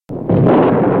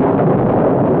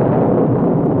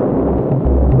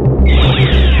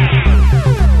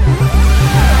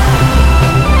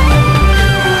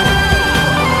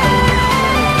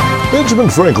Benjamin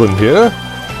Franklin here.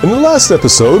 In the last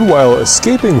episode, while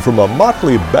escaping from a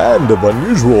motley band of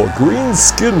unusual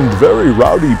green-skinned, very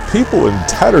rowdy people in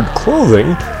tattered clothing,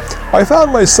 I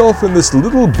found myself in this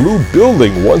little blue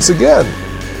building once again,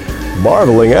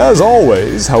 marveling as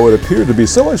always how it appeared to be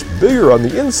so much bigger on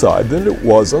the inside than it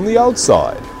was on the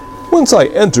outside. Once I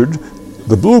entered,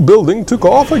 the blue building took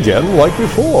off again like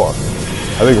before,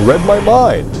 having read my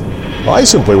mind. I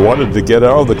simply wanted to get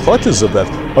out of the clutches of that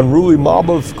unruly mob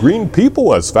of green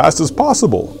people as fast as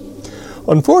possible.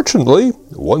 Unfortunately,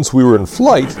 once we were in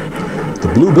flight,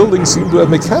 the blue building seemed to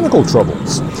have mechanical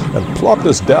troubles and plopped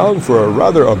us down for a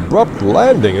rather abrupt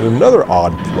landing in another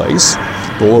odd place,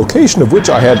 the location of which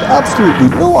I had absolutely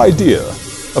no idea.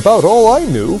 About all I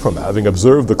knew from having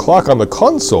observed the clock on the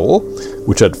console,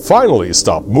 which had finally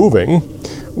stopped moving,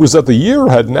 was that the year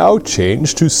had now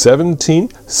changed to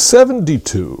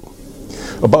 1772.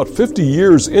 About 50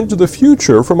 years into the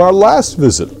future from our last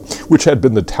visit, which had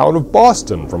been the town of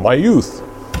Boston from my youth.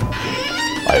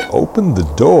 I opened the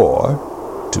door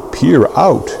to peer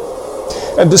out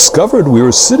and discovered we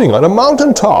were sitting on a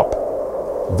mountaintop,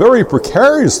 very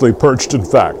precariously perched in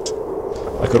fact.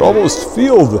 I could almost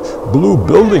feel the blue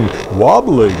building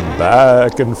wobbling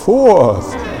back and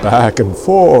forth.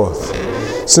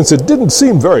 Since it didn't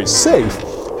seem very safe,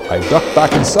 I ducked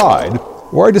back inside,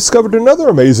 where I discovered another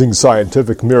amazing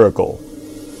scientific miracle.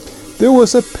 There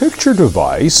was a picture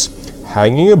device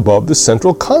hanging above the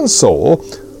central console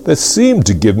that seemed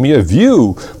to give me a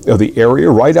view of the area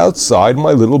right outside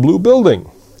my little blue building.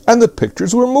 And the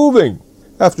pictures were moving.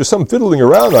 After some fiddling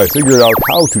around, I figured out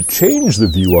how to change the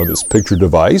view on this picture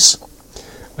device,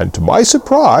 and to my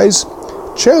surprise,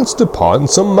 chanced upon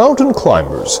some mountain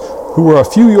climbers who were a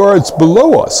few yards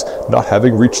below us, not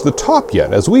having reached the top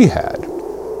yet as we had.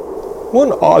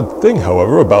 One odd thing,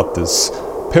 however, about this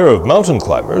pair of mountain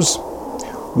climbers,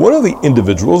 one of the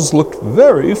individuals looked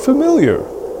very familiar.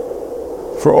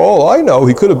 For all I know,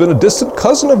 he could have been a distant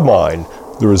cousin of mine.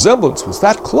 The resemblance was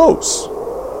that close.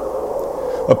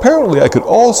 Apparently, I could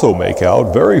also make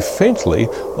out, very faintly,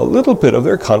 a little bit of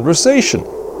their conversation.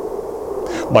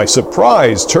 My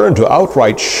surprise turned to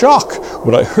outright shock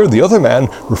when I heard the other man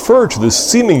refer to this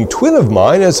seeming twin of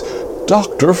mine as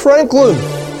Dr. Franklin.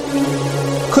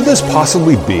 Could this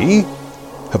possibly be?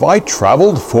 Have I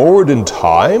traveled forward in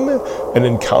time and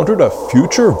encountered a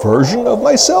future version of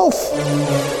myself?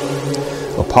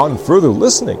 Upon further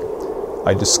listening,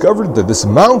 I discovered that this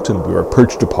mountain we were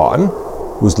perched upon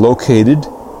was located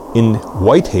in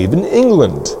Whitehaven,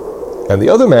 England, and the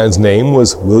other man's name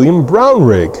was William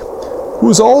Brownrigg, who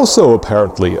was also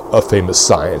apparently a famous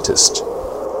scientist.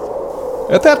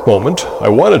 At that moment, I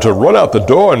wanted to run out the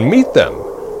door and meet them,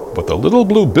 but the little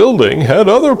blue building had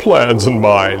other plans in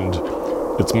mind.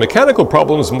 Its mechanical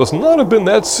problems must not have been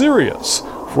that serious,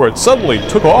 for it suddenly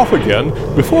took off again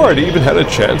before I'd even had a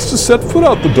chance to set foot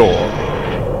out the door.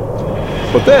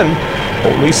 But then,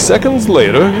 only seconds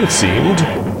later, it seemed,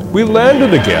 we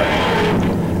landed again,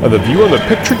 and the view on the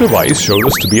picture device showed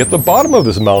us to be at the bottom of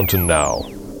this mountain now.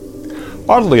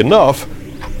 Oddly enough,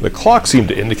 the clock seemed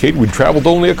to indicate we'd traveled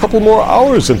only a couple more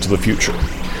hours into the future.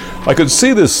 I could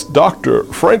see this Dr.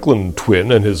 Franklin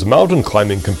twin and his mountain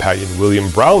climbing companion William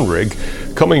Brownrigg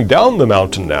coming down the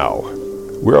mountain now,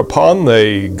 whereupon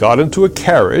they got into a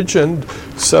carriage and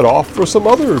set off for some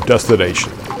other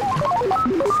destination.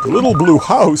 The little blue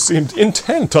house seemed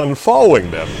intent on following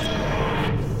them.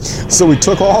 So we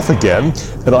took off again,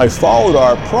 and I followed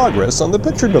our progress on the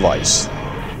picture device.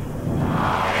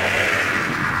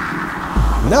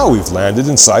 Now we've landed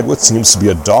inside what seems to be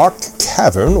a dark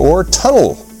cavern or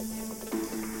tunnel.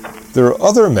 There are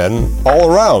other men all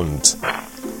around,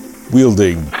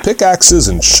 wielding pickaxes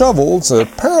and shovels,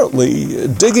 apparently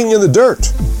digging in the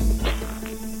dirt.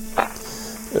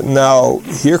 Now,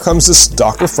 here comes this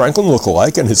Dr. Franklin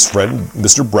lookalike and his friend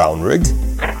Mr. Brownrigg.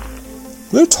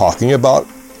 They're talking about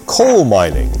coal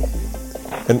mining.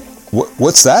 And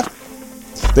what's that?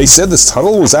 They said this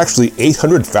tunnel was actually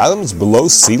 800 fathoms below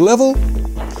sea level?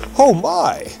 Oh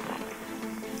my!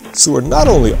 So we're not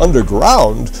only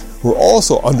underground, we're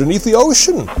also underneath the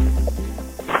ocean.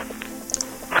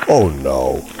 Oh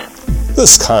no,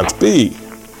 this can't be.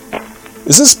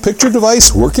 Is this picture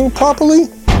device working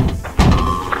properly?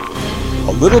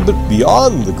 A little bit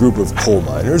beyond the group of coal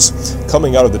miners,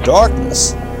 coming out of the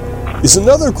darkness, is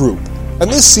another group,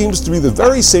 and this seems to be the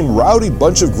very same rowdy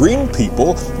bunch of green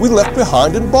people we left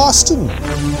behind in Boston.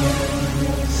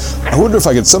 I wonder if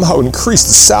I can somehow increase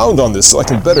the sound on this so I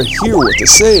can better hear what they're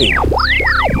saying.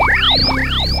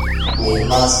 We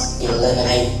must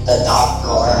eliminate the Dark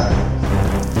Lord.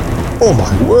 Oh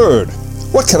my word!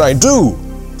 What can I do?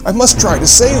 I must try to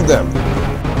save them.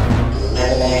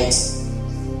 Eliminate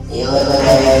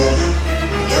Yes.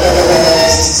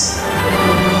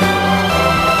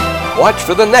 Watch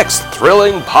for the next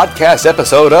thrilling podcast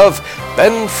episode of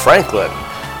Ben Franklin,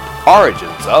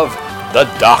 Origins of the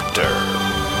Doctor.